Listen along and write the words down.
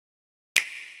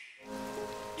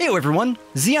Hey everyone,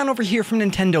 Zion over here from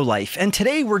Nintendo Life, and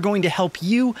today we're going to help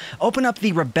you open up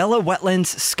the Rabella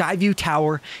Wetlands Skyview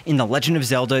Tower in The Legend of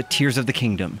Zelda Tears of the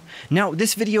Kingdom. Now,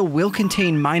 this video will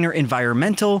contain minor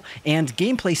environmental and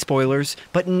gameplay spoilers,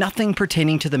 but nothing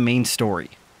pertaining to the main story.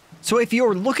 So if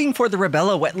you're looking for the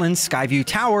Rabella Wetlands Skyview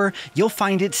Tower, you'll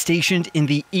find it stationed in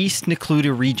the East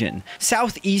Necluda region,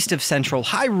 southeast of Central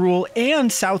Hyrule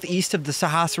and southeast of the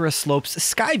Sahasrah Slopes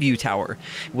Skyview Tower,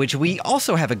 which we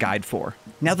also have a guide for.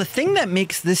 Now, the thing that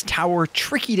makes this tower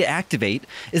tricky to activate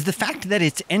is the fact that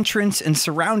its entrance and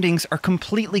surroundings are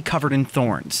completely covered in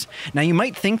thorns. Now, you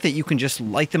might think that you can just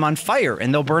light them on fire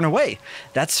and they'll burn away.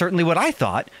 That's certainly what I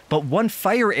thought, but one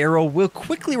fire arrow will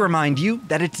quickly remind you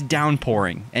that it's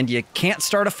downpouring, and you can't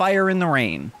start a fire in the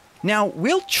rain. Now,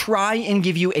 we'll try and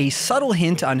give you a subtle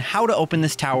hint on how to open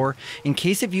this tower in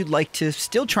case if you'd like to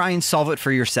still try and solve it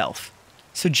for yourself.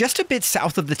 So just a bit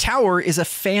south of the tower is a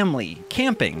family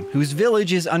camping whose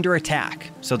village is under attack,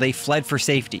 so they fled for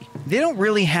safety. They don't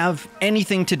really have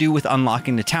anything to do with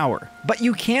unlocking the tower, but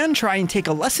you can try and take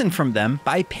a lesson from them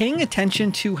by paying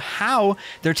attention to how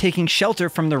they're taking shelter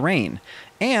from the rain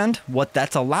and what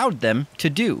that's allowed them to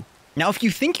do. Now, if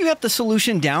you think you have the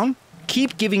solution down,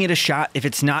 keep giving it a shot if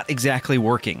it's not exactly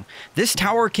working. This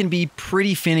tower can be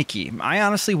pretty finicky. I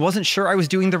honestly wasn't sure I was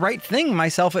doing the right thing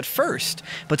myself at first,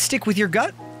 but stick with your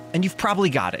gut and you've probably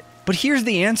got it. But here's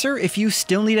the answer if you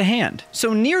still need a hand.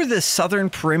 So near the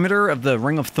southern perimeter of the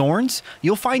Ring of Thorns,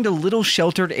 you'll find a little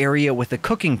sheltered area with a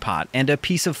cooking pot and a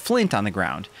piece of flint on the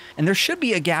ground. And there should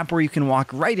be a gap where you can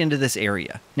walk right into this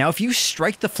area. Now, if you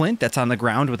strike the flint that's on the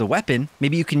ground with a weapon,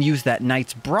 maybe you can use that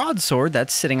knight's broadsword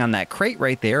that's sitting on that crate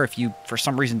right there if you, for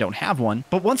some reason, don't have one.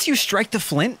 But once you strike the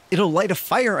flint, it'll light a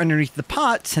fire underneath the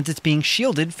pot since it's being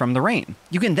shielded from the rain.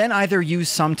 You can then either use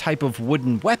some type of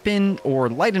wooden weapon or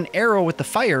light an arrow with the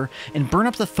fire and burn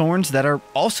up the thorns that are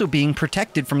also being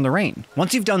protected from the rain.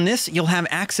 Once you've done this, you'll have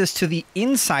access to the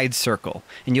inside circle,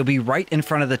 and you'll be right in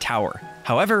front of the tower.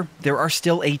 However, there are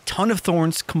still a ton of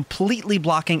thorns completely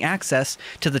blocking access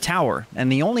to the tower,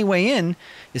 and the only way in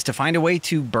is to find a way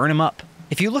to burn them up.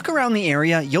 If you look around the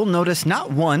area, you'll notice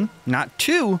not one, not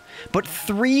two, but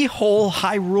 3 whole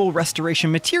Hyrule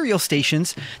Restoration material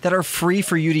stations that are free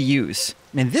for you to use.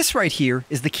 And this right here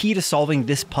is the key to solving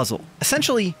this puzzle.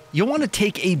 Essentially, you'll want to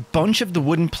take a bunch of the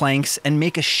wooden planks and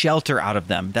make a shelter out of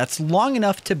them that's long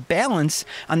enough to balance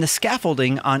on the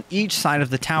scaffolding on each side of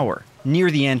the tower, near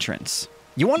the entrance.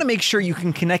 You want to make sure you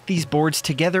can connect these boards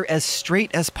together as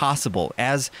straight as possible,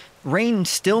 as rain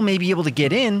still may be able to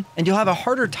get in, and you'll have a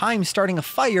harder time starting a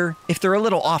fire if they're a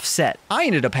little offset. I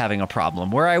ended up having a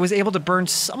problem where I was able to burn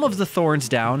some of the thorns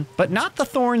down, but not the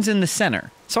thorns in the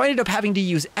center. So I ended up having to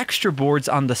use extra boards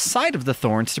on the side of the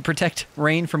thorns to protect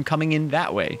rain from coming in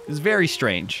that way. It was very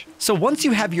strange. So once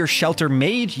you have your shelter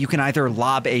made, you can either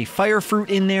lob a fire fruit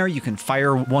in there, you can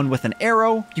fire one with an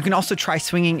arrow, you can also try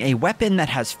swinging a weapon that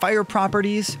has fire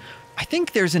properties. I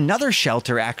think there's another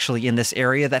shelter actually in this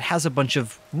area that has a bunch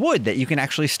of wood that you can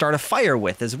actually start a fire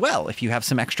with as well if you have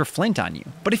some extra flint on you.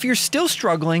 But if you're still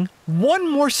struggling, one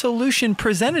more solution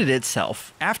presented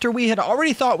itself after we had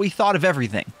already thought we thought of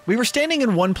everything. We were standing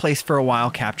in one place for a while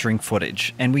capturing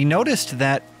footage, and we noticed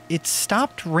that it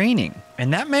stopped raining.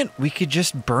 And that meant we could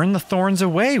just burn the thorns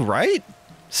away, right?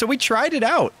 So we tried it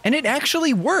out, and it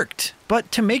actually worked.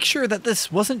 But to make sure that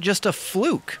this wasn't just a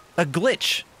fluke, a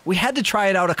glitch, we had to try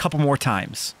it out a couple more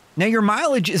times. Now, your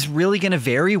mileage is really going to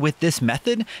vary with this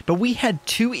method, but we had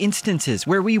 2 instances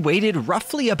where we waited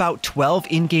roughly about 12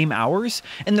 in-game hours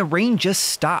and the rain just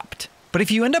stopped. But if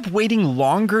you end up waiting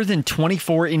longer than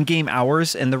 24 in-game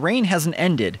hours and the rain hasn't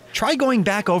ended, try going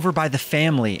back over by the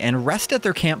family and rest at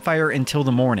their campfire until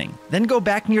the morning. Then go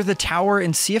back near the tower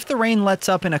and see if the rain lets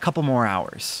up in a couple more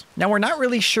hours. Now, we're not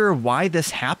really sure why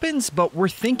this happens, but we're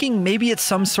thinking maybe it's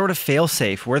some sort of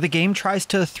failsafe where the game tries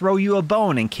to throw you a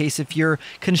bone in case if your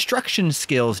construction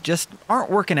skills just aren't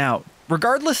working out.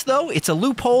 Regardless though, it's a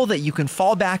loophole that you can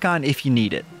fall back on if you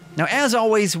need it. Now, as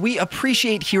always, we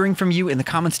appreciate hearing from you in the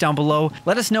comments down below.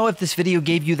 Let us know if this video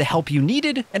gave you the help you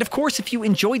needed. And of course, if you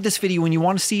enjoyed this video and you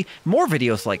want to see more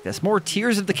videos like this, more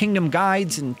Tears of the Kingdom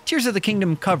guides and Tears of the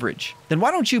Kingdom coverage, then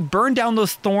why don't you burn down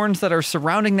those thorns that are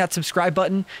surrounding that subscribe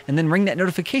button and then ring that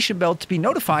notification bell to be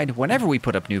notified whenever we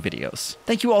put up new videos.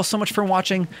 Thank you all so much for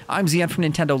watching. I'm Zion from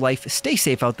Nintendo Life. Stay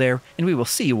safe out there, and we will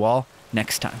see you all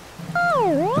next time.